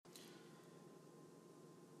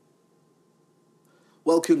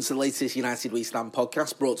Welcome to the latest United We Stand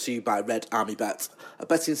podcast, brought to you by Red Army Bet, a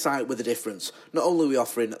betting site with a difference. Not only are we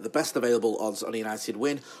offering the best available odds on a United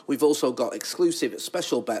win, we've also got exclusive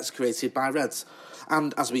special bets created by Reds.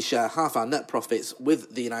 And as we share half our net profits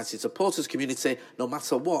with the United supporters community, no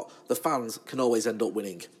matter what, the fans can always end up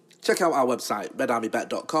winning. Check out our website,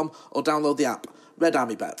 redarmybet.com, or download the app, Red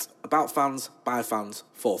Army Bet. About fans, by fans,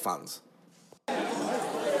 for fans.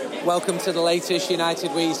 Welcome to the latest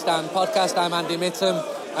United We Stand podcast. I'm Andy Mitton,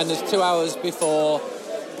 and there's 2 hours before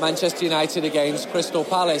Manchester United against Crystal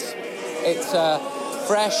Palace. It's a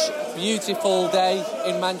fresh, beautiful day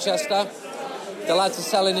in Manchester. The lads are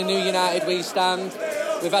selling a new United We Stand.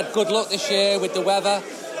 We've had good luck this year with the weather.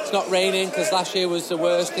 It's not raining because last year was the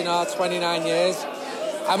worst in our 29 years.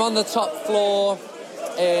 I'm on the top floor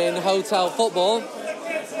in Hotel Football,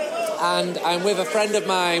 and I'm with a friend of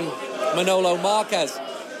mine, Manolo Marquez.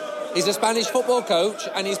 He's a Spanish football coach,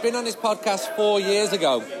 and he's been on his podcast 4 years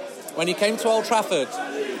ago when he came to Old Trafford,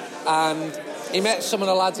 and he met some of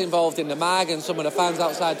the lads involved in the mag and some of the fans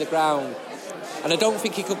outside the ground. And I don't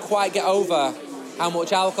think he could quite get over how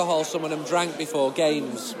much alcohol some of them drank before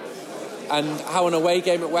games, and how an away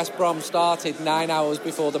game at West Brom started 9 hours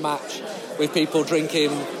before the match with people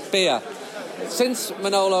drinking beer. Since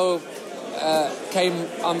Manolo came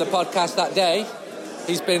on the podcast that day,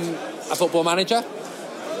 he's been a football manager,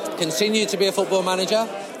 continued to be a football manager,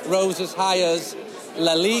 rose as high as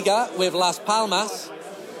La Liga with Las Palmas.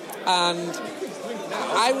 And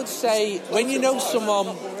I would say when you know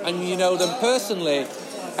someone and you know them personally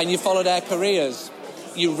and you follow their careers,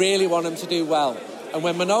 you really want them to do well. And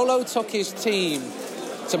when Manolo took his team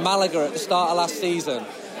to Malaga at the start of last season,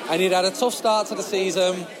 and he'd had a tough start to the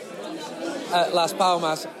season at Las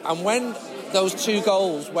Palmas, and when those 2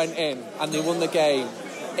 goals went in and they won the game,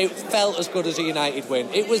 it felt as good as a United win.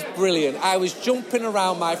 It was brilliant. I was jumping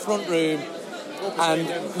around my front room, and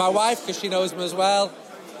my wife, because she knows me as well,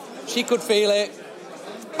 she could feel it.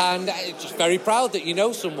 And I'm just very proud that you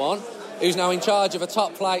know someone who's now in charge of a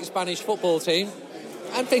top-flight Spanish football team.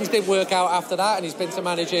 And things didn't work out after that, and he's been to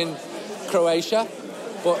managing Croatia.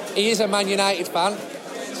 But he is a Man United fan,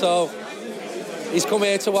 so he's come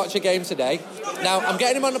here to watch a game today. Now, I'm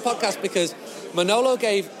getting him on the podcast because Manolo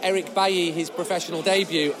gave Eric Bailly his professional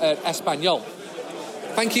debut at Espanyol.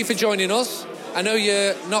 Thank you for joining us. I know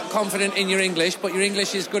you're not confident in your English, but your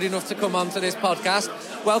English is good enough to come on to this podcast.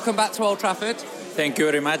 Welcome back to Old Trafford. Thank you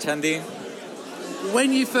very much, Andy.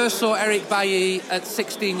 When you first saw Eric Bailly at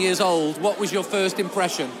 16 years old, what was your first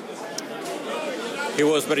impression? He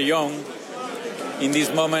was very young. In this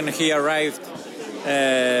moment, he arrived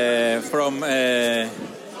from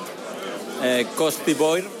Cote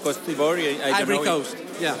d'Ivoire, Ivory Coast.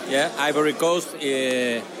 Yeah, Ivory Coast,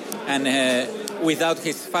 and without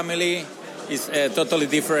his family, is totally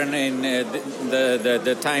different in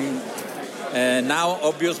the time now,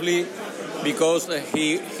 obviously, because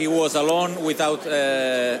he was alone, without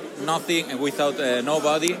nothing, without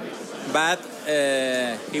nobody, but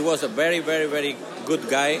he was a very, very, very good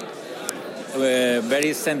guy,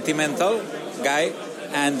 very sentimental guy,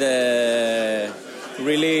 and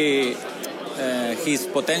really. His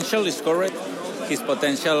potential is correct. His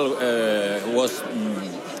potential was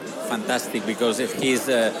fantastic because his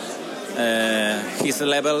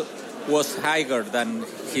level was higher than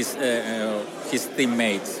his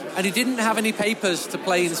teammates. And he didn't have any papers to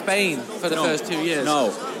play in Spain for the first 2 years.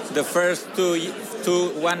 No, the first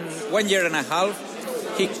 1 year and a half,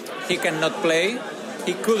 he cannot play.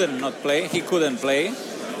 He couldn't play.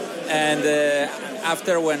 And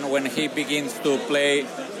after when he begins to play.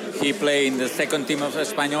 He played in the second team of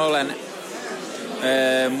Espanyol, and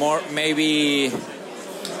maybe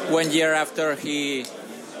 1 year after he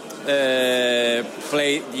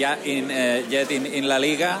played in La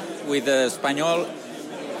Liga with Espanyol.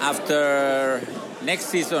 After next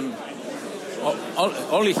season,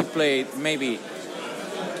 only he played maybe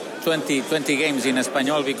 20 games in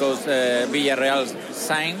Espanyol because Villarreal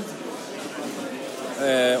signed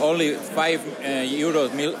only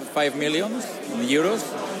 5 million euros.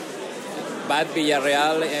 But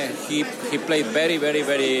Villarreal, he played very, very,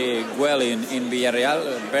 very well in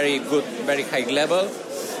Villarreal, very good, very high level.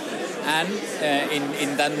 And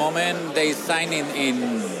in that moment, they signed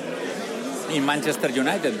in Manchester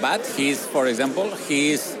United. But for example,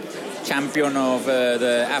 he is champion of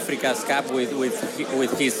the Africa's Cup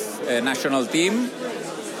with his national team.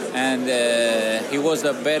 And he was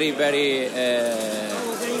a very, very...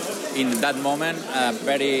 in that moment, a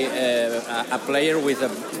player with a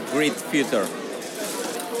great future.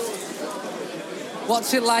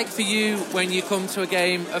 What's it like for you when you come to a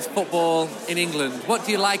game of football in England? What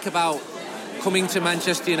do you like about coming to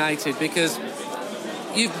Manchester United? Because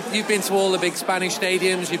You've been to all the big Spanish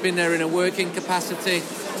stadiums. You've been there in a working capacity.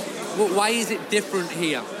 Why is it different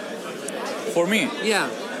here? For me, Yeah.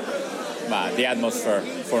 the atmosphere.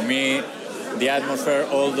 For me, the atmosphere,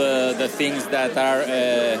 all the things that are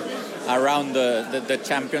around the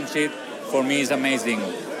championship, for me is amazing.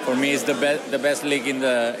 For me, it's the best league in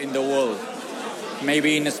the world.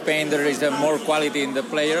 Maybe in Spain there is more quality in the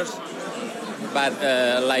players, but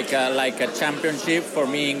like a championship, for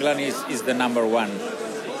me, England is the number one.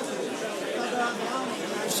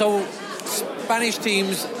 So Spanish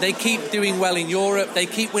teams, they keep doing well in Europe. They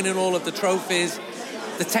keep winning all of the trophies.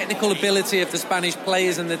 The technical ability of the Spanish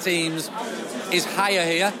players and the teams is higher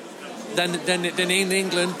here than in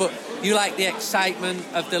England. But you like the excitement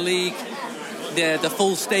of the league, the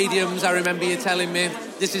full stadiums. I remember you telling me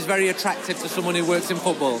this is very attractive to someone who works in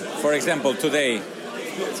football. For example, today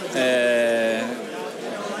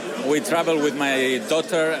we travel with my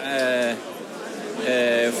daughter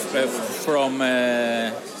from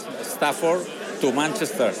Stafford to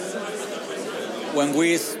Manchester. When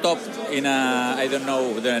we stopped in a, I don't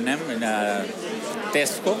know the name, in a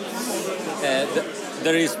Tesco,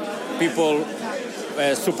 there is people,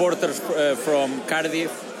 supporters from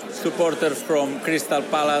Cardiff, supporters from Crystal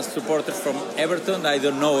Palace, supporters from Everton. I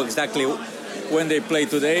don't know exactly when they play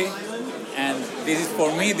today. And this is,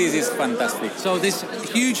 for me, this is fantastic. So this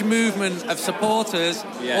huge movement of supporters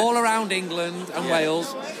all around England and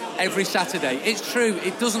Wales every Saturday. It's true,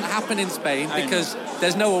 it doesn't happen in Spain because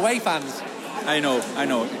there's no away fans. I know,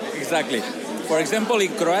 exactly. For example,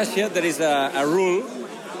 in Croatia, there is a rule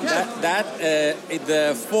that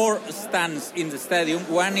the 4 stands in the stadium,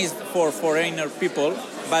 one is for foreigner people,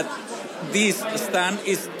 but this stand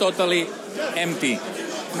is totally empty,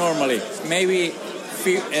 normally. Maybe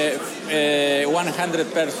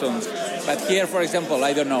 100 persons. But here, for example,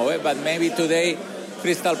 I don't know, but maybe today,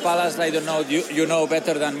 Crystal Palace, I don't know, you know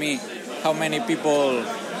better than me how many people...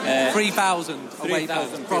 3,000 away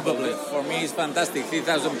fans, probably. For me, it's fantastic.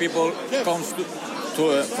 3,000 people comes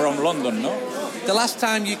from London, no? The last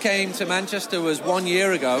time you came to Manchester was 1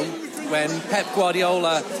 year ago when Pep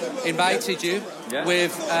Guardiola invited you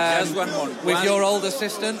with your old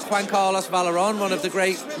assistant, Juan Carlos Valerón, one of the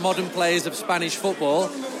great modern players of Spanish football.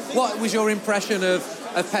 What was your impression of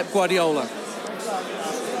Pep Guardiola?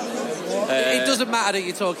 It doesn't matter that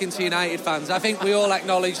you're talking to United fans. I think we all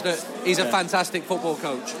acknowledge that he's a fantastic football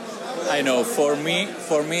coach. I know. For me,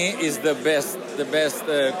 he's the best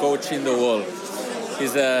coach in the world.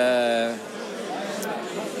 He's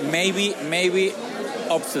maybe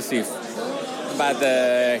obsessive, but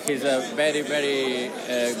he's a very, very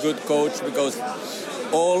good coach because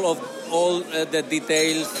all the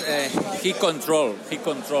details he control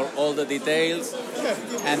all the details,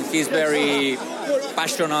 and he's very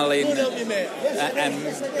passionate and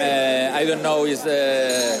I don't know is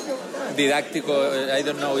didactico. I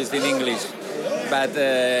don't know is in English, but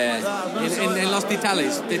in los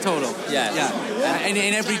detalles de todo. Yeah.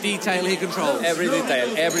 In every detail he controls. Every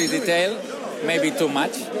detail, maybe too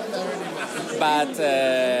much, but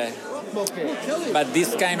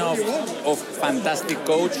this kind of fantastic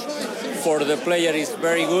coach for the player is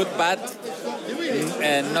very good, but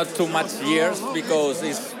not too much years because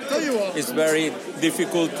it's very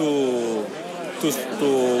difficult to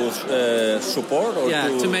support or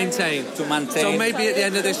to maintain. So maybe at the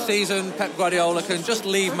end of this season, Pep Guardiola can just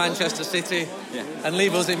leave Manchester City and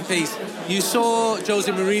leave us in peace. You saw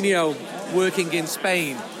Jose Mourinho working in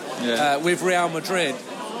Spain with Real Madrid.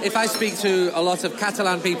 If I speak to a lot of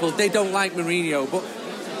Catalan people, they don't like Mourinho. But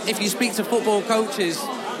if you speak to football coaches,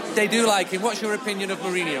 they do like him. What's your opinion of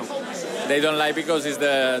Mourinho? They don't like because he's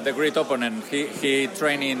the great opponent. He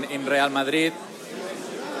trained in Real Madrid,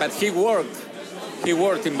 but he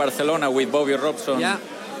worked in Barcelona with Bobby Robson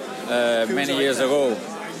many years ago.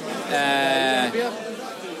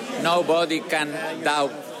 Nobody can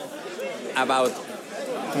doubt about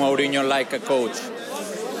Mourinho like a coach.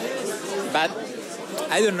 But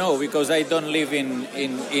I don't know because I don't live in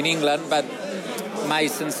England, but my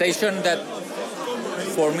sensation that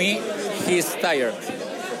for me he's tired,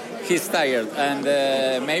 and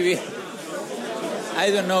maybe I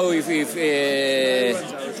don't know if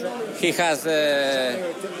he has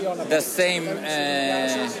the same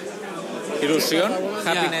illusion,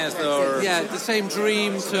 happiness, or the same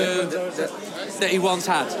dream that he once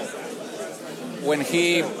had. When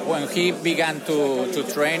he began to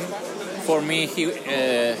train, for me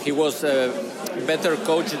he was a better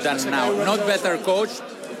coach than now. Not better coach,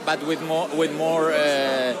 but with more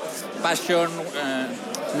passion.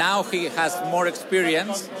 Now he has more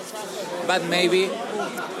experience, but maybe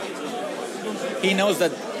he knows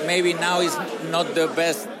that maybe now is not the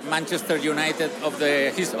best Manchester United of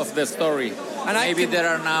the story. And maybe there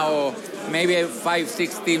are now maybe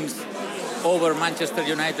 5-6 teams over Manchester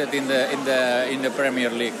United in the Premier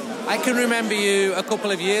League. I can remember you a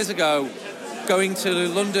couple of years ago going to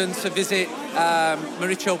London to visit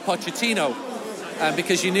Mauricio Pochettino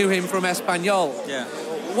because you knew him from Espanyol. Yeah.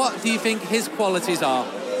 What do you think his qualities are?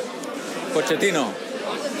 Pochettino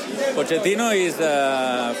is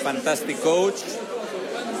a fantastic coach.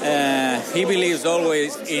 He believes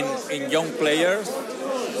always in young players.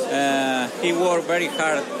 He worked very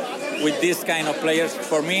hard with this kind of players.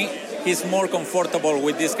 For me, he's more comfortable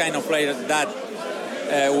with this kind of players than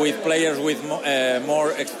with players with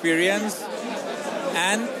more experience.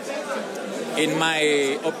 And in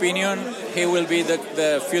my opinion, he will be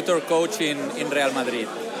the future coach in Real Madrid.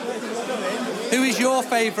 Who is your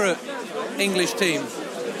favourite English team?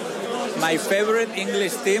 My favourite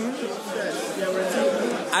English team?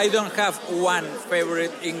 I don't have one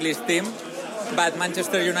favourite English team, but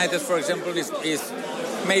Manchester United, for example, is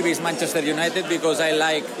maybe it's Manchester United because I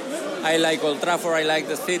like Old Trafford, I like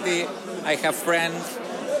the city, I have friends.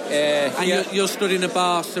 And you're stood in a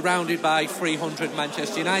bar surrounded by 300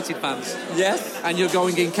 Manchester United fans. Yes. And you're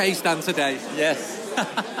going in K-Stand today. Yes.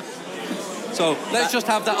 So let's just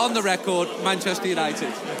have that on the record, Manchester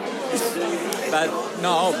United. But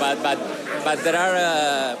there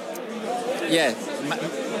are,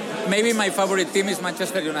 maybe my favorite team is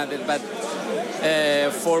Manchester United, but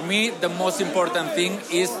for me the most important thing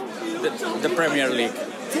is the Premier League.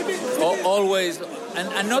 Always,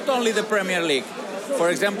 and not only the Premier League. For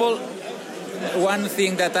example, one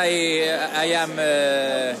thing that I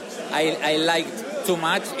liked too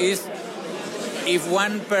much is if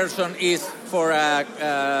one person is for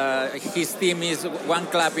his team is one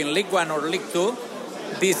club in League One or League Two,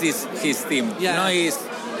 this is his team. Yeah. I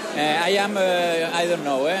don't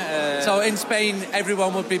know. So in Spain,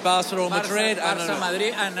 everyone would be Barca or Madrid, Barca,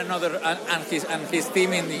 Madrid, and another, and his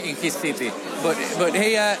team in his city. But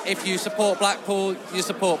here, if you support Blackpool, you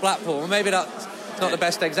support Blackpool. Well, maybe that's not the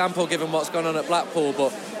best example given what's gone on at Blackpool,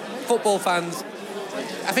 but football fans,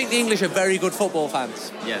 I think the English are very good football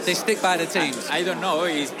fans. Yes. They stick by the teams. I don't know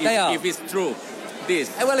if it's true.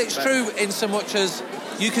 Well, it's true in so much as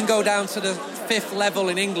you can go down to the 5th level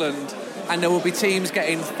in England and there will be teams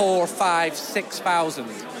getting 4, 5, 6,000.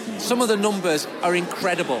 Some of the numbers are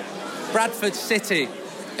incredible. Bradford City,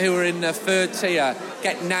 who are in the 3rd tier,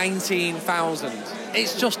 get 19,000.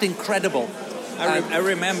 It's just incredible. I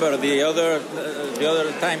remember the other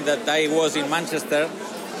time that I was in Manchester.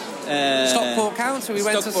 Stockport County, we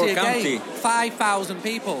went to see a game. 5,000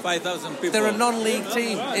 people. 5,000 people. They're a non-league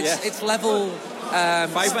team. It's level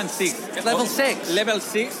 5 and 6. Level 6. Level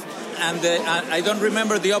 6, and I don't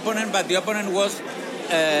remember the opponent, but the opponent was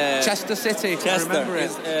Chester City. Chester, I remember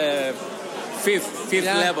it. 5th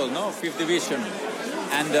level, no, 5th division,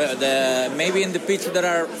 and maybe in the pitch there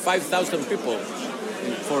are 5,000 people.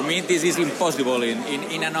 For me, this is impossible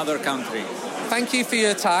in another country. Thank you for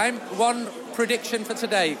your time. One prediction for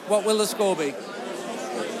today. What will the score be?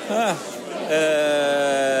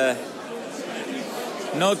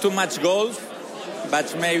 Not too much goals,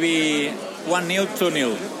 but maybe 1-0,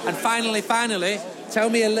 2-0. And finally, tell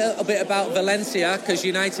me a little bit about Valencia, because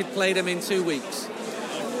United played them in 2 weeks.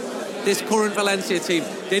 This current Valencia team,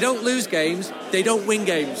 they don't lose games, they don't win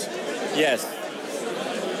games. Yes.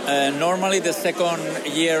 Normally, the second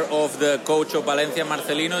year of the coach of Valencia,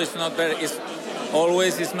 Marcelino, is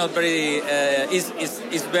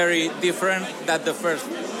very different than the first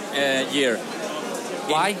year.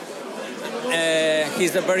 Why?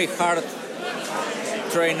 He's a very hard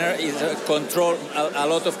trainer. He's a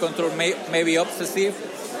lot of control, maybe obsessive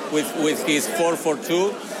with his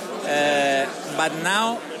 4-4-2. But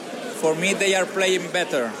now, for me, they are playing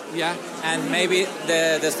better. Yeah. And maybe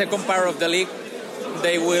the second part of the league,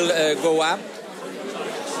 they will go up.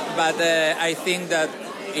 But I think that,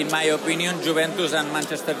 in my opinion, Juventus and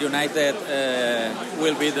Manchester United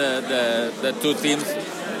will be the two teams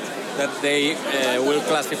that they will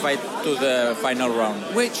classify to the final round.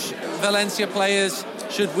 Which Valencia players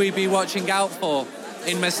should we be watching out for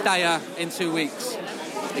in Mestalla in 2 weeks?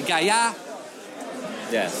 Gaya?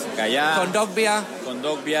 Yes, Gaya. Kondogbia.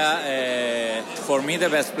 For me, the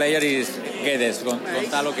best player is Guedes,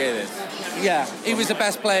 Gonzalo Guedes. Yeah, he was the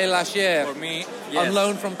best player last year. For me, yes. On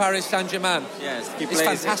loan from Paris Saint-Germain. Yes, he's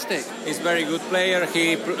fantastic. He's a very good player.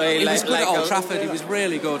 He was good at Old Trafford. He was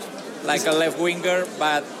really good. Like a left winger,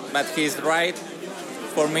 but he's right.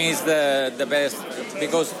 For me, is the best,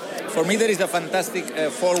 because for me there is a fantastic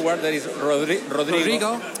forward. There is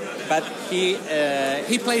Rodrigo. But he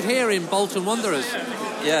played here in Bolton Wanderers.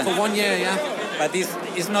 Yeah. For 1 year. Yeah. but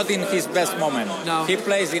he's not in his best moment. No. He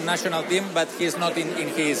plays in national team, but he's not in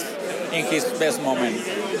his best moment.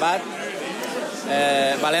 But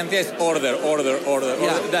Valencia is order.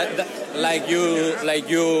 Yeah. Like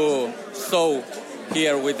you saw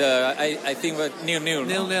here with I think 0-0.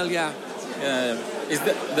 0-0, yeah. It's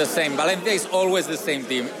the same. Valencia is always the same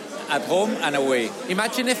team, at home and away.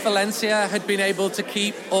 Imagine if Valencia had been able to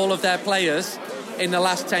keep all of their players in the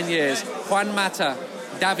last 10 years. Juan Mata,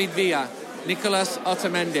 David Villa, Nicolas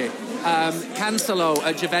Otamendi, Cancelo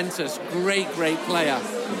at Juventus, great player.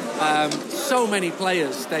 So many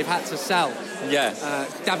players they've had to sell. Yeah.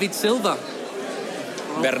 David Silva.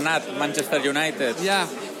 Bernat, Manchester United. Yeah.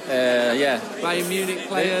 Yeah. Bayern Munich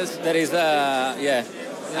players. There is yeah.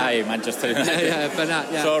 Aye, Manchester United. Yeah, Bernat,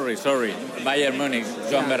 yeah. Sorry. Bayern Munich,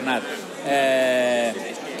 Joan Bernat.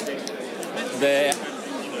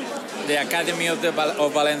 The academy of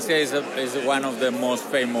Valencia is one of the most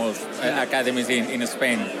famous academies in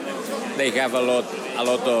Spain. They have a lot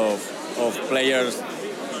of players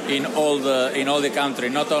in all the country.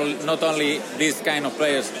 Not only these kind of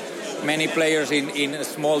players. Many players in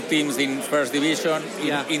small teams in first division,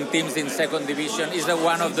 in teams in second division. Is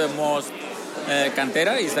one of the most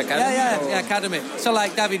Cantera is the academy? Yeah, academy. So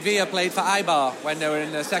like David Villa played for Eibar when they were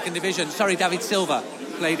in the second division. Sorry, David Silva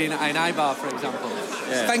played in Eibar, for example.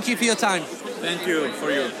 Yeah. Thank you for your time. Thank you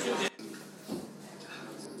for you.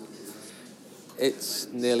 It's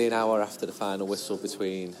nearly an hour after the final whistle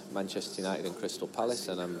between Manchester United and Crystal Palace,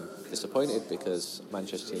 and I'm disappointed because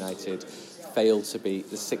Manchester United failed to beat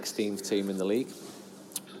the 16th team in the league,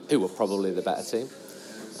 who were probably the better team.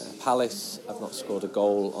 Palace have not scored a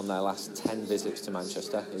goal on their last 10 visits to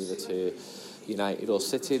Manchester, either to United or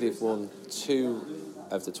City. They've won 2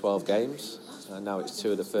 of the 12 games, and now it's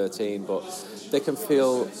 2 of the 13, but they can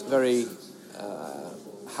feel very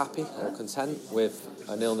happy or content with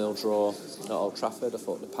a 0-0 draw at Old Trafford. I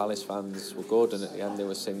thought the Palace fans were good, and at the end they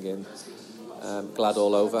were singing glad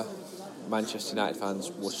all over. Manchester United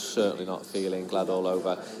fans were certainly not feeling glad all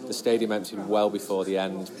over. The stadium emptied well before the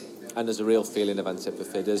end, and there's a real feeling of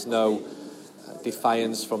antipathy. There's no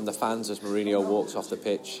defiance from the fans as Mourinho walks off the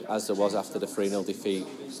pitch, as there was after the 3-0 defeat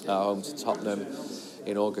at home to Tottenham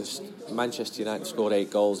in August. Manchester United scored 8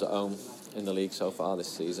 goals at home in the league so far this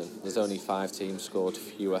season. There's only 5 teams scored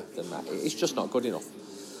fewer than that. It's just not good enough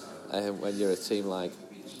when you're a team like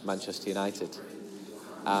Manchester United.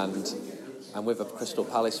 And I'm with a Crystal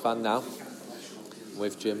Palace fan now,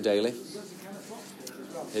 with Jim Daly,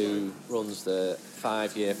 who runs the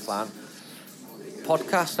 5-year plan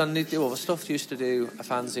podcast, and they do other stuff. They used to do a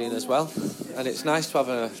fanzine as well, and it's nice to have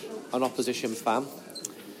an opposition fan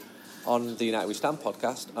on the United We Stand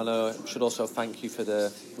podcast. And I should also thank you for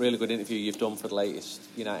the really good interview you've done for the latest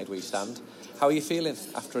United We Stand. How are you feeling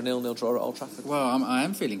after a 0-0 draw at Old Trafford? Well, I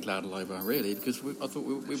am feeling glad all over, really, because I thought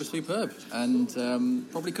we were superb and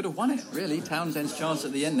probably could have won it, really. Townsend's chance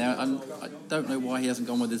at the end there, I don't know why he hasn't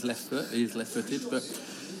gone with his left foot. He's left-footed, but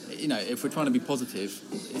you know, if we're trying to be positive,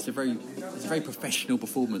 it's a very professional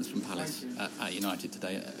performance from Palace at United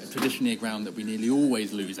today. Traditionally, a ground that we nearly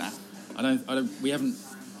always lose at.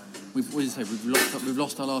 We've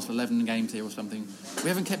lost our last 11 games here or something. We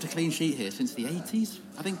haven't kept a clean sheet here since the 80s.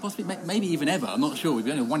 I think possibly, maybe even ever. I'm not sure. We've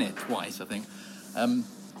only won it twice, I think. I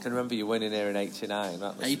can remember you winning here in 89.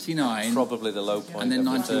 That was 89. Probably the low point. And then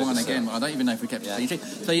 91 again. I don't even know if we kept a clean sheet.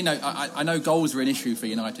 So, you know, I know goals are an issue for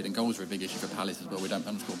United and goals are a big issue for Palace as well. We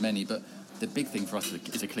haven't scored many, but the big thing for us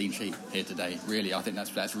is a clean sheet here today. Really, I think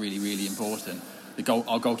that's really, really important.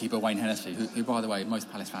 Our goalkeeper, Wayne Hennessy, who, by the way,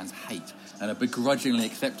 most Palace fans hate and are begrudgingly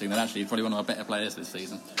accepting that actually he's probably one of our better players this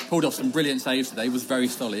season. Pulled off some brilliant saves today, was very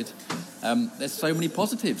solid. There's so many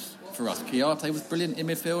positives for us. Chiarte was brilliant in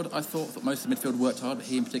midfield. I thought most of the midfield worked hard, but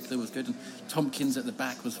he in particular was good. And Tompkins at the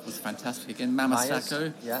back was fantastic again.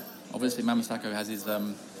 Mamasako. Yeah. Obviously, Mamasako has his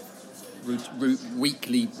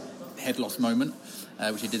weekly head loss moment,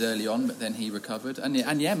 which he did early on, but then he recovered. And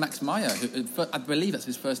Max Meyer, who, I believe that's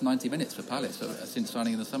his first 90 minutes for Palace since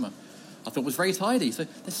signing in the summer, I thought was very tidy. So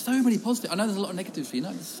there's so many positives. I know there's a lot of negatives for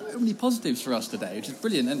United. There's so many positives for us today, which is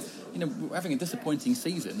brilliant. And, you know, we're having a disappointing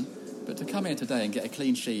season, but to come here today and get a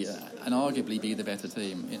clean sheet and arguably be the better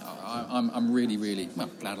team, you know, I'm really, really,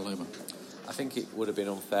 glad all over. I think it would have been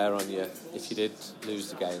unfair on you if you did lose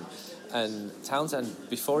the game. And Townsend,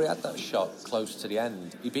 before he had that shot close to the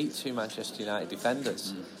end, he beat 2 Manchester United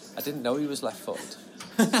defenders. I didn't know he was left-footed.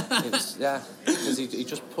 Because he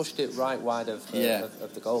just pushed it right wide of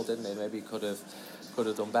the goal, didn't he? Maybe he could have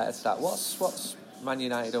done better to that. What's Man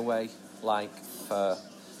United away like for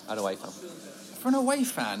an away fan? For an away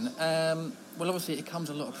fan, well, obviously it comes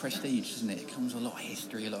a lot of prestige, doesn't it? It comes a lot of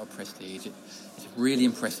history, a lot of prestige. It's a really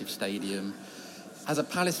impressive stadium. as a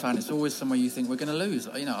Palace fan, it's always somewhere you think we're going to lose.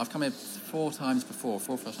 You know, I've come here 4 times before,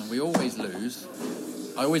 4 or 5 times. We always lose.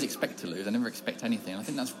 I always expect to lose. I never expect anything. I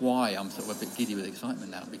think that's why I'm sort of a bit giddy with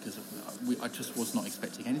excitement now, because I just was not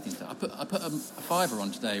expecting anything. I put a fiver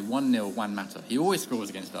on today, 1-0, Juan Mata. He always scores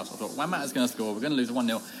against us. I thought, Juan Mata's going to score, we're going to lose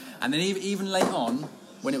 1-0. And then even late on,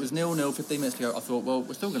 when it was 0-0, 15 minutes to go, I thought, well,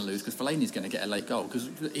 we're still going to lose because Fellaini's going to get a late goal, because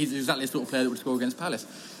he's exactly the sort of player that would score against Palace.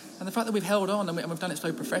 And the fact that we've held on and we've done it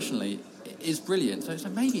so professionally is brilliant. So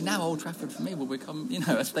maybe now Old Trafford for me will become,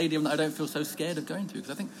 a stadium that I don't feel so scared of going to.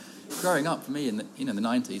 Because I think growing up for me in the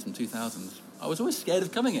 90s and 2000s, I was always scared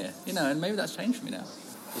of coming here. And maybe that's changed for me now.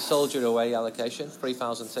 You sold your away allocation,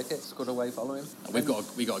 3,000 tickets, good away following. We got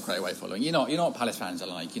a great away following. You know what Palace fans are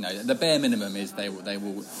like. The bare minimum is they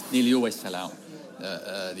will nearly always sell out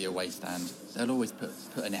the away stand. They'll always put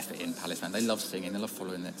an effort in, Palace fans. They love singing, they love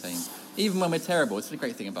following their team. Even when we're terrible, it's the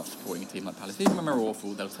great thing about supporting a team like Palace. Even when we're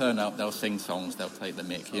awful, they'll turn up, they'll sing songs, they'll take the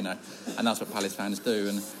mick, and that's what Palace fans do.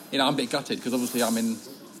 And I'm a bit gutted because obviously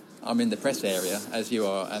I'm in the press area, as you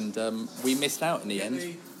are, and we missed out in the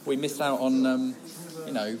end. We missed out on,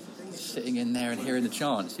 sitting in there and hearing the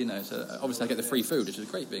chants, So obviously I get the free food, which is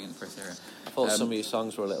great being in the press area. I thought some of your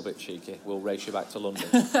songs were a little bit cheeky. We'll race you back to London.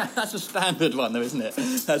 That's a standard one, though, isn't it?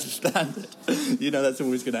 That's a standard. That's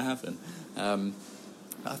always going to happen.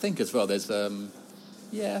 I think as well, there's, I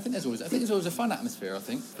think there's always a fun atmosphere. I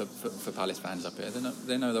think for Palace fans up here,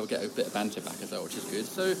 they know they'll get a bit of banter back as well, which is good.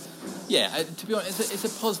 So, to be honest, it's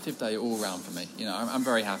a positive day all round for me. I'm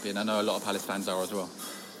very happy, and I know a lot of Palace fans are as well.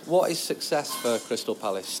 What is success for Crystal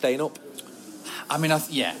Palace? Staying up? I mean, I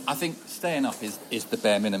think staying up is the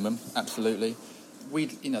bare minimum, absolutely.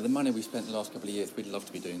 The money we spent the last couple of years, we'd love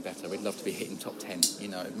to be doing better. We'd love to be hitting top 10,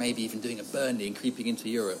 maybe even doing a Burnley and creeping into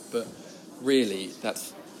Europe. But really,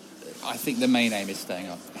 I think the main aim is staying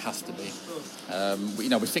up. It has to be.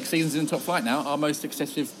 We're 6 seasons in top flight now, our most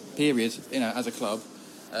successive period, as a club.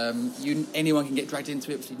 Anyone can get dragged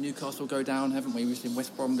into it. We've seen Newcastle go down, haven't we? We've seen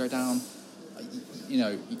West Brom go down.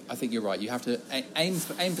 I think you're right. You have to aim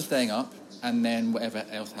for staying up, and then whatever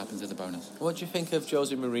else happens is a bonus. What do you think of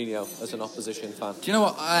Jose Mourinho as an opposition fan? Do you know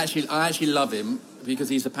what? I actually love him because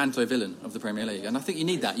he's the panto villain of the Premier League, and I think you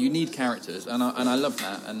need that. You need characters, and I love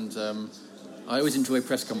that. And I always enjoy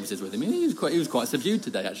press conferences with him. He was quite subdued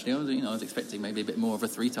today. Actually, I was expecting maybe a bit more of a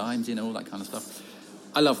 3 times, all that kind of stuff.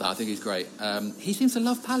 I love that. I think he's great. He seems to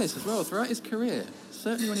love Palace as well throughout his career.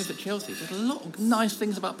 Certainly when he was at Chelsea. There's a lot of nice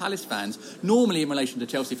things about Palace fans, normally in relation to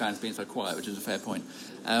Chelsea fans being so quiet, which is a fair point.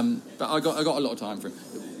 But I got a lot of time for him.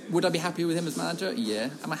 Would I be happy with him as manager? Yeah.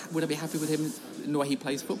 Would I be happy with him in the way he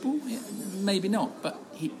plays football? Yeah, maybe not. But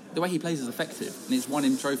the way he plays is effective, and he's won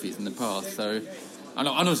him trophies in the past. So, I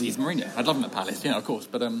know obviously he's Mourinho. I'd love him at Palace, of course.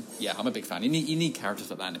 But I'm a big fan. You need characters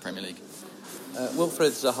like that in the Premier League.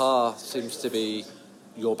 Wilfried Zaha seems to be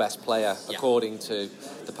your best player, according to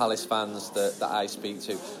the Palace fans that I speak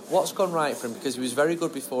to. What's gone right for him? Because he was very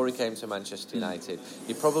good before he came to Manchester United.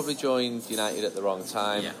 He probably joined United at the wrong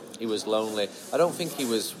time. Yeah. He was lonely. I don't think he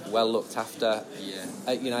was well looked after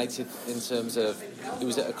at United, in terms of he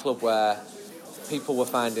was at a club where people were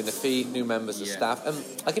finding their feet, new members of staff. And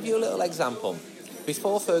I'll give you a little example.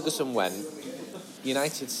 Before Ferguson went,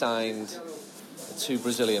 United signed 2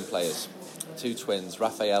 Brazilian players, 2 twins,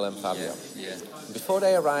 Rafael and Fabio. Yeah. Before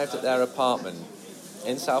they arrived at their apartment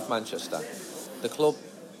in South Manchester, the club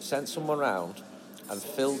sent someone round and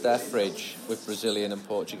filled their fridge with Brazilian and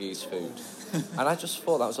Portuguese food. And I just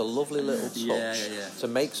thought that was a lovely little touch to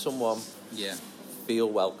make someone feel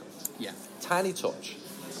welcome. Yeah. Tiny touch.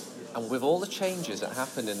 And with all the changes that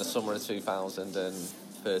happened in the summer of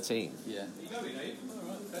 2013,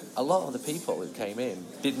 a lot of the people who came in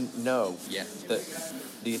didn't know that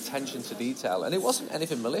the attention to detail, and it wasn't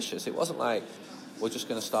anything malicious. It wasn't like we're just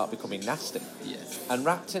going to start becoming nasty. Yeah. And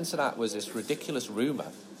wrapped into that was this ridiculous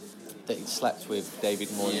rumour that he'd slept with David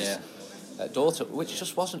Moyes' daughter, which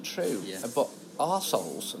just wasn't true. Yeah. But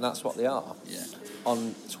arseholes, and that's what they are,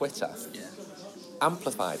 on Twitter,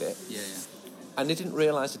 amplified it. And they didn't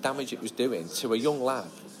realise the damage it was doing to a young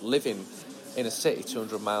lad living in a city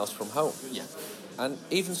 200 miles from home. Yeah. And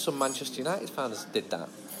even some Manchester United fans did that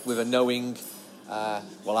with a knowing,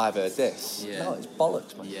 I've heard this. Yeah. No, it's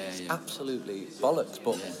bollocks, man. It's absolutely bollocks.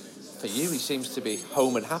 But for you, he seems to be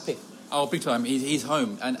home and happy. Oh, big time. He's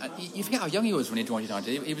home. And you forget how young he was when he joined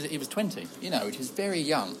United. He was 20, which is very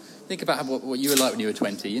young. Think about what you were like when you were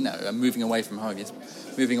 20, and moving away from home. He's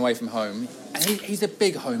moving away from home. And he's a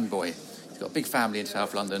big home boy. He's got a big family in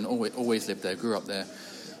South London, always lived there, grew up there.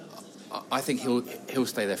 I think he'll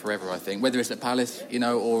stay there forever, I think. Whether it's at Palace,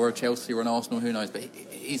 or a Chelsea or an Arsenal, who knows. But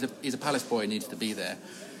he's a Palace boy who needs to be there.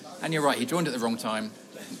 And you're right, he joined at the wrong time.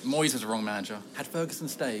 Moyes was the wrong manager. Had Ferguson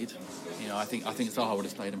stayed, I think Zaha would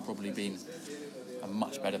have stayed and probably been a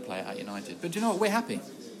much better player at United. But do you know what? We're happy.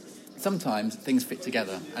 Sometimes things fit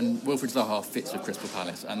together, and Wilfried Zaha fits with Crystal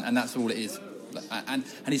Palace, and that's all it is. And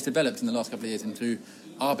he's developed in the last couple of years into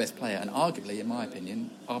our best player, and arguably, in my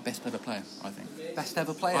opinion, our best ever player. I think Best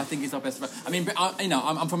ever player. I think he's our best ever. I mean,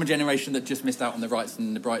 I'm from a generation that just missed out on the rights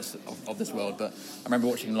and the brights of this world. But I remember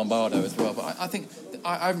watching Lombardo as well. But I think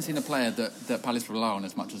I haven't seen a player that Palace rely on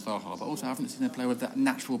as much as Zaha. But also, I haven't seen a player with that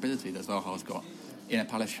natural ability that Zaha's got in a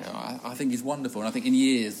Palace shirt. I think he's wonderful, and I think in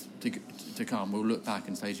years to come, we'll look back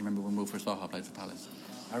and say, do you remember when Wilfried Zaha played for Palace?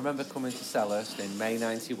 I remember coming to Selhurst in May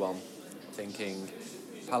 '91, thinking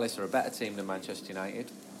Palace are a better team than Manchester United.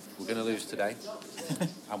 We're going to lose today,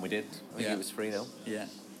 and we did. I think it was 3-0. Yeah.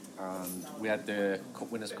 And we had the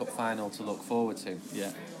Winners' Cup final to look forward to.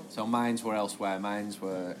 Yeah. So minds were elsewhere. Minds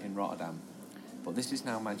were in Rotterdam. But this is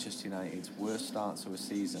now Manchester United's worst start to a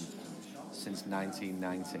season since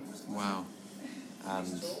 1990. Wow.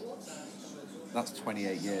 And that's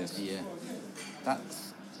 28 years. Yeah.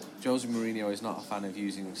 Jose Mourinho is not a fan of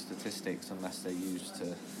using statistics unless they're used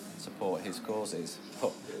to support his causes.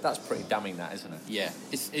 But that's pretty damning, that, isn't it? Yeah,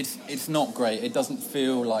 it's not great. It doesn't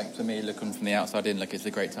feel like, to me, looking from the outside in, like it's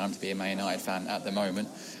a great time to be a Man United fan at the moment.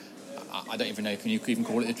 I don't even know, can you even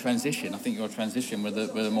call it a transition? I think you're a transition with the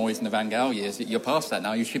Moyes and the Van Gaal years. You're past that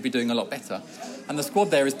now. You should be doing a lot better. And the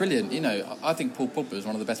squad there is brilliant. I think Paul Pogba is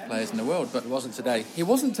one of the best players in the world. But He wasn't today. He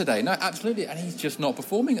wasn't today, no, absolutely. And he's just not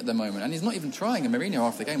performing at the moment. And he's not even trying. And Mourinho,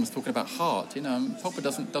 after the game, was talking about heart. And Pogba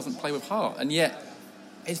doesn't play with heart. And yet,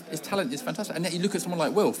 his talent is fantastic. And yet you look at someone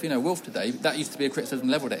like Wilf. Wilf today, that used to be a criticism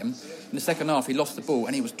levelled at him. In the second half, he lost the ball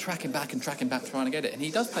and he was tracking back trying to get it. And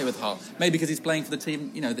he does play with heart. Maybe because he's playing for the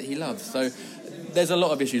team, that he loves. So there's a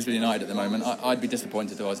lot of issues with United at the moment. I'd be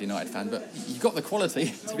disappointed if I was a United fan, but you've got the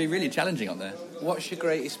quality to be really challenging up there. What's your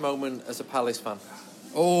greatest moment as a Palace fan?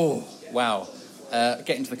 Oh, wow.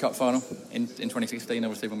 Getting to the cup final in 2016,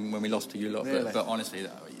 obviously, when we lost to you lot. Really? But honestly,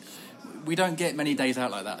 we don't get many days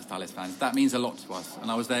out like that as Palace fans. That means a lot to us.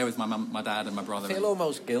 And I was there with my mum, my dad and my brother. I feel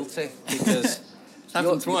almost guilty because... It's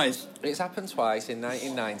happened twice. It's happened twice in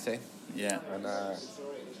 1990. Yeah. And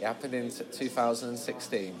it happened in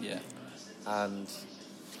 2016. Yeah. And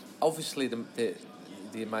obviously the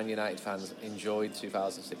Man United fans enjoyed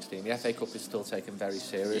 2016. The FA Cup is still taken very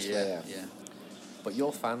seriously. Yeah. But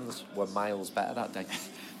your fans were miles better that day.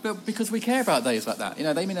 But because we care about days like that,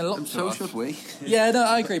 they mean a lot to so us. should we. Yeah, no,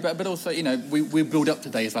 I agree. But also, we build up to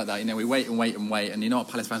days like that. We wait and wait and wait, and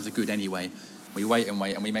Palace fans are good anyway. We wait and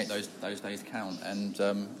wait, and we make those days count.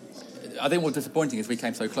 And I think what's disappointing is we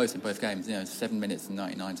came so close in both games. 7 minutes in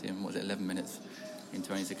 1990, and what was it, 11 minutes in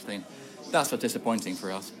 2016. That's what's disappointing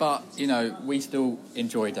for us. But we still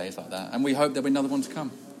enjoy days like that, and we hope there'll be another one to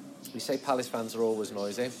come. We say Palace fans are always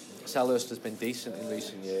noisy. Selhurst has been decent in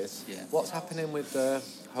recent years. Yeah. What's happening with the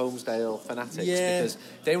Holmesdale Fanatics? Yeah. Because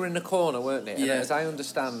they were in the corner, weren't they? And Yeah. as I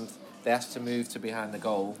understand, they asked to move to behind the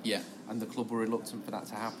goal. Yeah. And the club were reluctant for that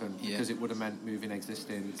to happen because it would have meant moving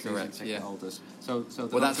existing season ticket holders. So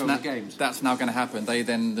that's games. That's now going to happen. They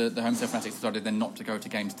then the Holmesdale Fanatics decided then not to go to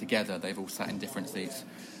games together. They've all sat in different seats.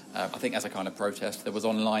 I think as a kind of protest, there was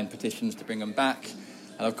online petitions to bring them back.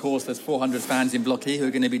 And of course, there's 400 fans in Block E who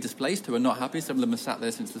are going to be displaced, who are not happy. Some of them have sat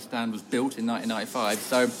there since the stand was built in 1995.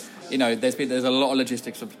 So, there's a lot of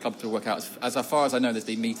logistics of the club to work out. As far as I know, there's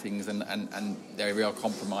been meetings and there are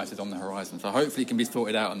compromises on the horizon. So hopefully it can be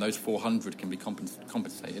sorted out and those 400 can be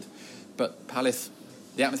compensated. But Palace,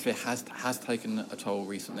 the atmosphere has taken a toll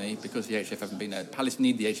recently because the HF haven't been there. Palace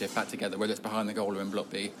need the HF back together, whether it's behind the goal or in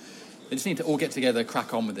Block B. They just need to all get together,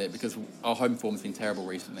 crack on with it, because our home form's been terrible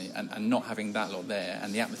recently, and not having that lot there,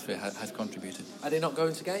 and the atmosphere has contributed. Are they not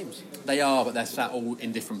going to games? They are, but they're sat all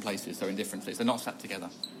in different places, so in different seats. They're not sat together.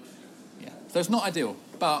 Yeah. So it's not ideal,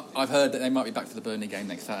 but I've heard that they might be back for the Burnley game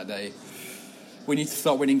next Saturday. We need to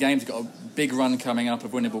start winning games. We've got a big run coming up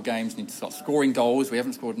of winnable games. We need to start scoring goals. We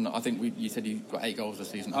haven't scored. I think you said you got 8 goals this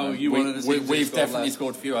season. We've definitely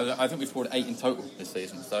scored a few. I think we've scored 8 in total this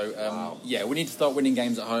season. So wow. We need to start winning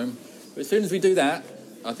games at home. But as soon as we do that,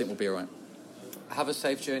 I think we'll be all right. Have a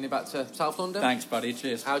safe journey back to South London. Thanks, buddy.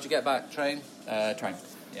 Cheers. How'd you get back? Train? Train.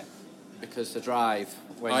 Yeah. Because the drive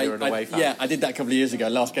when you're an away fan. Yeah, I did that a couple of years ago.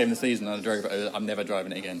 Last game of the season, I drove. I'm never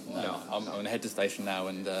driving it again. No. I'm going to head to the station now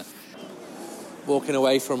and. Walking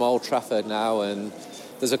away from Old Trafford now, and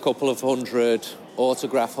there's a couple of 100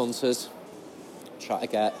 autograph hunters trying to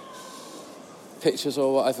get pictures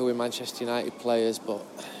or whatever with Manchester United players, but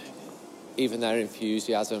even their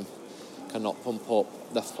enthusiasm cannot pump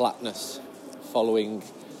up the flatness following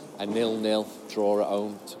a 0-0 draw at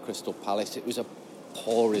home to Crystal Palace. It was a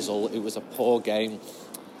poor result. It was a poor game.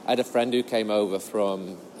 I had a friend who came over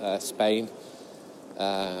from Spain.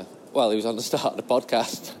 Well, he was on the start of the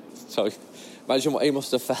podcast, so imagine what he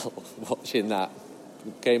must have felt watching that.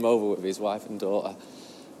 He came over with his wife and daughter,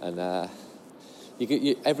 and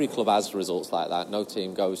every club has results like that. No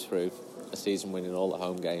team goes through a season winning all the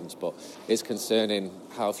home games, but it's concerning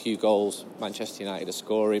how few goals Manchester United are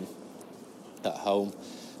scoring at home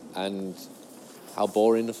and how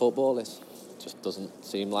boring the football is. It just doesn't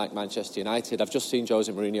seem like Manchester United. I've just seen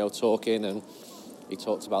Jose Mourinho talking, and he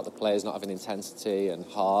talked about the players not having intensity and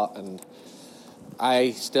heart, and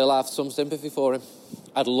I still have some sympathy for him.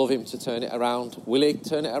 I'd love him to turn it around. Will he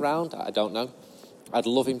turn it around? I don't know. I'd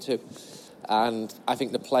love him to. And I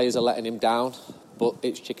think the players are letting him down, but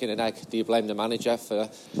it's chicken and egg. Do you blame the manager for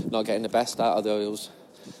not getting the best out of those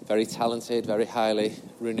very talented, very highly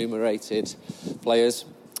remunerated players?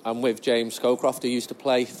 I'm with James Scowcroft, who used to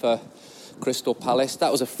play for Crystal Palace.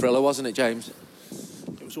 That was a thriller, wasn't it, James?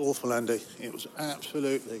 It was awful, Andy. It was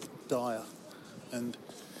absolutely dire. And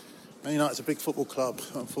Man United's a big football club.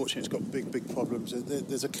 Unfortunately, it's got big problems.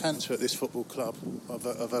 There's a cancer at this football club of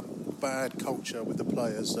a bad culture with the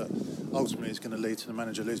players that ultimately is going to lead to the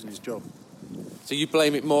manager losing his job. So you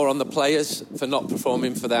blame it more on the players for not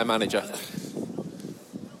performing for their manager?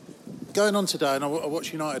 Going on today, and I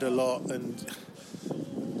watch United a lot, and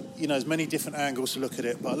there's many different angles to look at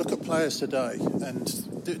it, but I look at players today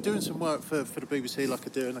and doing some work for the BBC like I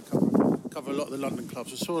do, and I cover a lot of the London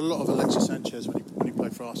clubs. I saw a lot of Alexis Sanchez when he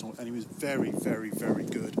played for Arsenal, and he was very, very, very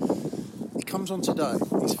good. He comes on today,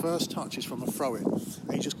 his first touch is from a throw-in,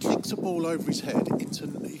 and he just kicks a ball over his head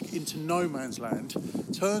into no man's land,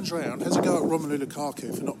 turns around, has a go at Romelu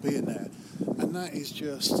Lukaku for not being there, and that is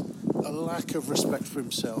just a lack of respect for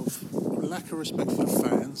himself, lack of respect for the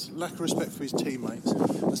fans, lack of respect for his teammates.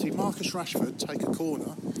 I see Marcus Rashford take a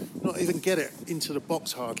corner, not even get it into the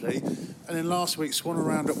box hardly, and then last week swan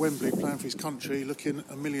around at Wembley playing for his country looking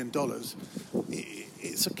 $1 million.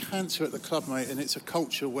 It's a cancer at the club, mate, and it's a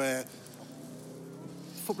culture where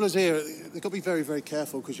footballers here, they've got to be very, very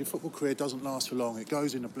careful, because your football career doesn't last for long. It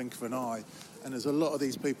goes in the blink of an eye, and there's a lot of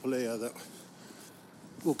these people here that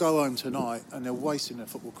will go home tonight and they're wasting their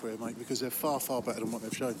football career, mate, because they're far, far better than what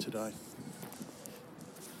they've shown today.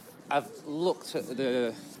 I've looked at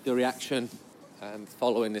the reaction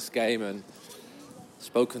following this game and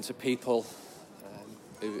spoken to people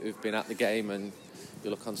who've been at the game, and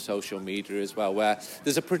you look on social media as well, where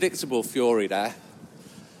there's a predictable fury there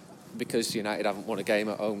because United haven't won a game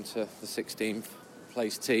at home to the 16th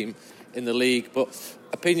place team in the league, but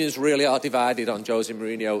opinions really are divided on Jose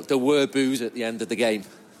Mourinho. There were boos at the end of the game.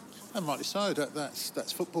 And rightly so.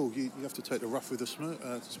 That's football. You have to take the rough with the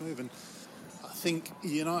smooth. And I think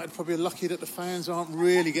United probably are lucky that the fans aren't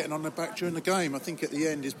really getting on their back during the game. I think at the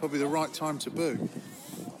end is probably the right time to boo.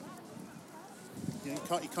 You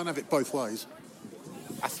can't have it both ways.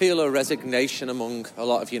 I feel a resignation among a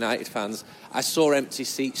lot of United fans. I saw empty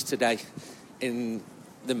seats today in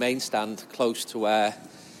the main stand close to where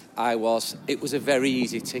I was. It was a very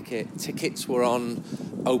easy ticket. Tickets were on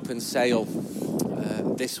open sale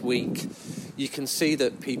this week. You can see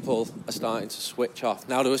that people are starting to switch off.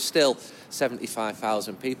 Now, there were still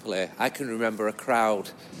 75,000 people here. I can remember a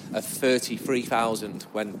crowd of 33,000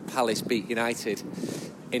 when Palace beat United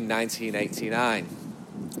in 1989.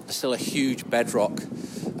 There's still a huge bedrock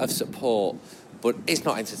of support, but it's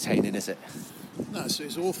not entertaining, is it? No,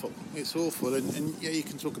 it's awful. It's awful. And yeah, you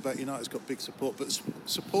can talk about United's got big support, but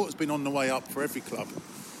support has been on the way up for every club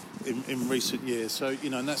in recent years. So,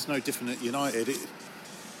 and that's no different at United.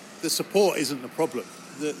 The support isn't the problem.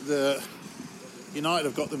 The United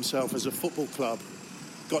have got themselves, as a football club,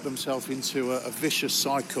 got themselves into a vicious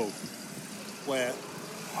cycle where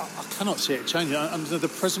I cannot see it changing. Under the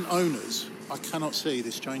present owners, I cannot see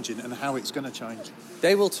this changing and how it's going to change.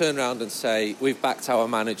 They will turn around and say, we've backed our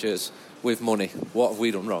managers with money. What have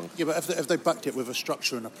we done wrong? Yeah, but have they backed it with a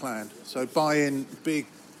structure and a plan? So buying big,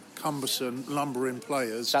 cumbersome, lumbering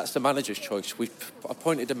players... That's the manager's choice. We've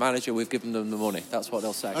appointed a manager, we've given them the money. That's what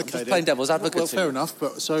they'll say. Okay, I'm just playing devil's advocate. Well, fair enough.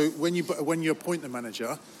 But so when you appoint the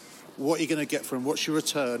manager, what are you going to get from him? What's your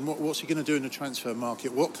return? What's he going to do in the transfer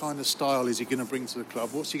market? What kind of style is he going to bring to the club?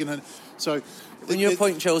 What's he going to... So when you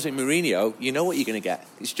appoint Jose Mourinho, you know what you're going to get.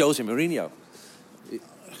 It's Jose Mourinho.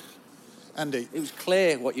 Andy, it was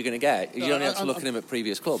clear what you're going to get. You only have to look at him at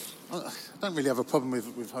previous clubs. I don't really have a problem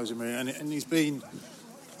with Jose Mourinho, and he's been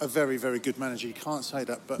a very, very good manager. You can't say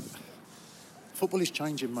that, but football is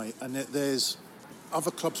changing, mate, and there's other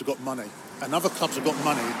clubs have got money, and other clubs have got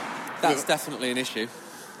money. That's definitely an issue.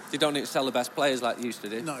 They don't need to sell the best players like they used to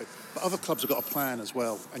do. No, but other clubs have got a plan as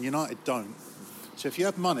well, and United don't. So if you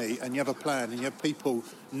have money and you have a plan and you have people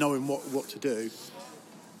knowing what to do,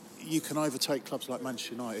 you can overtake clubs like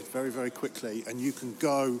Manchester United very, very quickly, and you can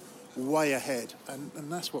go way ahead, and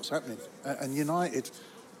that's what's happening. And United,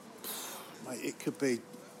 mate, it could be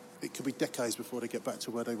decades before they get back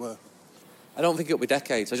to where they were. I don't think it'll be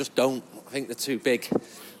decades. I just don't. I think they're too big.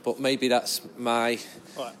 But maybe that's my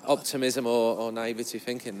optimism or naivety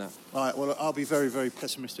thinking that. All right, well, I'll be very, very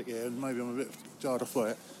pessimistic here, and maybe I'm a bit jarred off by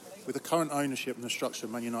it. With the current ownership and the structure,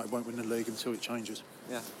 Man United won't win the league until it changes.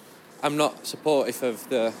 Yeah. I'm not supportive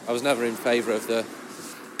of I was never in favour of the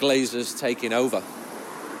Glazers taking over.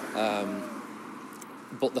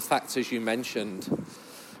 But the fact, as you mentioned,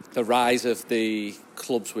 the rise of the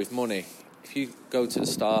clubs with money. If you go to the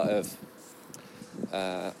start of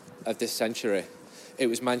this century, it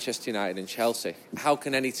was Manchester United and Chelsea. How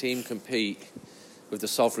can any team compete with the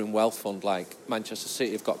sovereign wealth fund like Manchester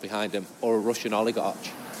City have got behind them, or a Russian oligarch?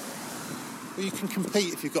 Well, you can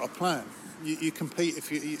compete if you've got a plan. You compete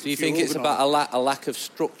if you. Do you think it's about a lack of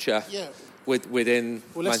structure within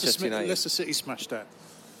Manchester United? Leicester City smashed that.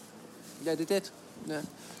 Yeah, they did. Yeah.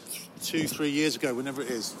 2-3 years ago, whenever it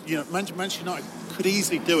is. You know, Manchester United could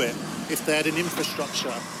easily do it if they had an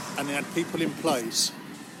infrastructure and they had people in place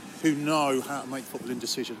who know how to make footballing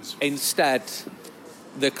decisions. Instead,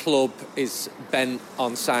 the club is bent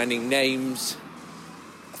on signing names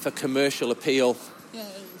for commercial appeal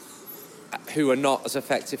who are not as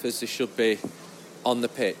effective as they should be on the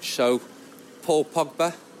pitch. So, Paul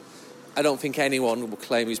Pogba, I don't think anyone will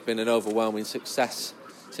claim he's been an overwhelming success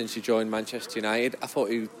since he joined Manchester United. I thought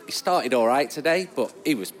he started all right today, but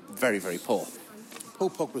he was very, very poor. Paul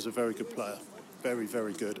Pogba's a very good player. Very,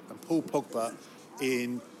 very good. And Paul Pogba,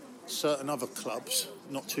 in certain other clubs,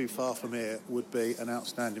 not too far from here, would be an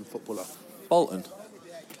outstanding footballer. Bolton?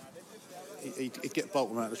 He'd get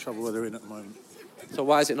Bolton out of the trouble where they're in at the moment. So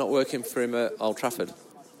why is it not working for him at Old Trafford?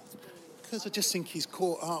 Because I just think he's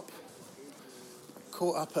caught up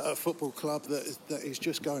at a football club that is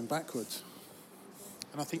just going backwards.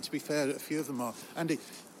 And I think, to be fair, a few of them are. Andy,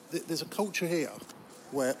 there's a culture here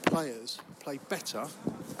where players play better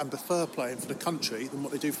and prefer playing for the country than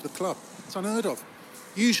what they do for the club. It's unheard of.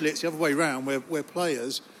 Usually it's the other way round, where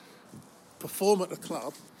players perform at the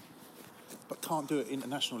club but can't do it at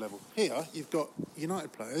international level. Here, you've got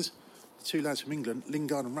United players, the two lads from England,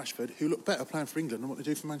 Lingard and Rashford, who look better playing for England than what they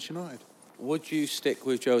do for Manchester United. Would you stick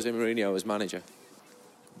with Jose Mourinho as manager?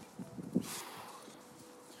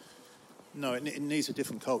 No, it needs a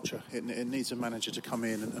different culture. It needs a manager to come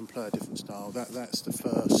in and play a different style. That's the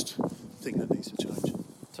first thing that needs to change.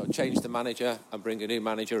 So change the manager and bring a new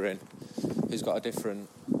manager in who's got a different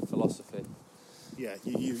philosophy. Yeah,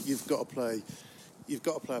 you've got to play. You've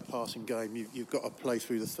got to play a passing game. You've got to play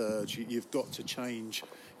through the thirds. You've got to change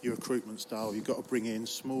your recruitment style. You've got to bring in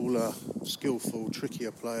smaller, skillful,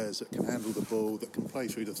 trickier players that can handle the ball, that can play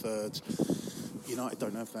through the thirds. United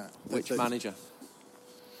don't have that. Which manager?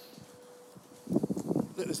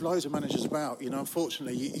 There's loads of managers about.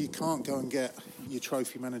 Unfortunately, you can't go and get your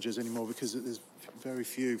trophy managers anymore because there's very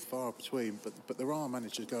few, far between. But there are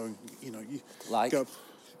managers going.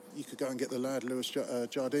 You could go and get the lad Lewis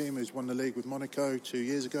Jardim, who's won the league with Monaco 2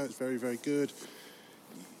 years ago. It's very, very good.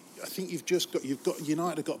 I think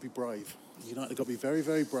United have got to be brave. United have got to be very,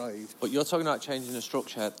 very brave. But you're talking about changing the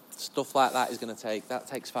structure. Stuff like that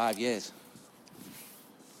takes 5 years.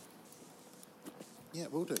 Yeah,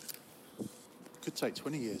 it will do. Could take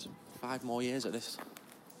 20 years. 5 more years at this.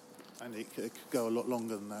 And it could go a lot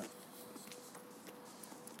longer than that.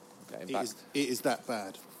 It is that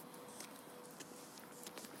bad.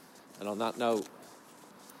 And on that note,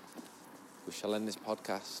 we shall end this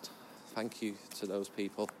podcast. Thank you to those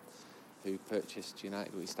people who purchased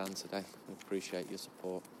United We Stand today. We appreciate your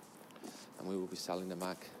support. And we will be selling the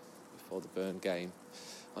mag before the Burn game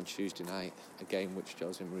on Tuesday night, a game which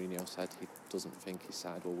Jose Mourinho said he doesn't think his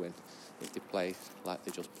side will win if they play like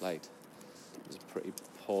they just played. It was a pretty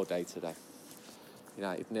poor day today.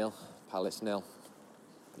 United 0, Palace 0.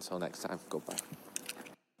 Until next time, goodbye.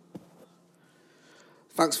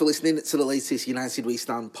 Thanks for listening to the latest United We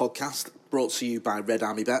Stand podcast, brought to you by Red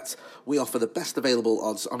Army Bet. We offer the best available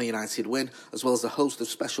odds on a United win, as well as a host of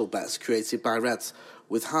special bets created by Reds.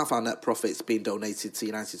 With half our net profits being donated to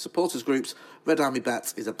United supporters groups, Red Army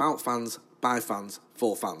Bet is about fans, by fans,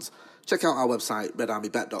 for fans. Check out our website,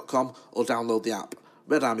 redarmybet.com, or download the app.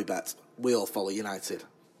 Red Army Bet, we all follow United.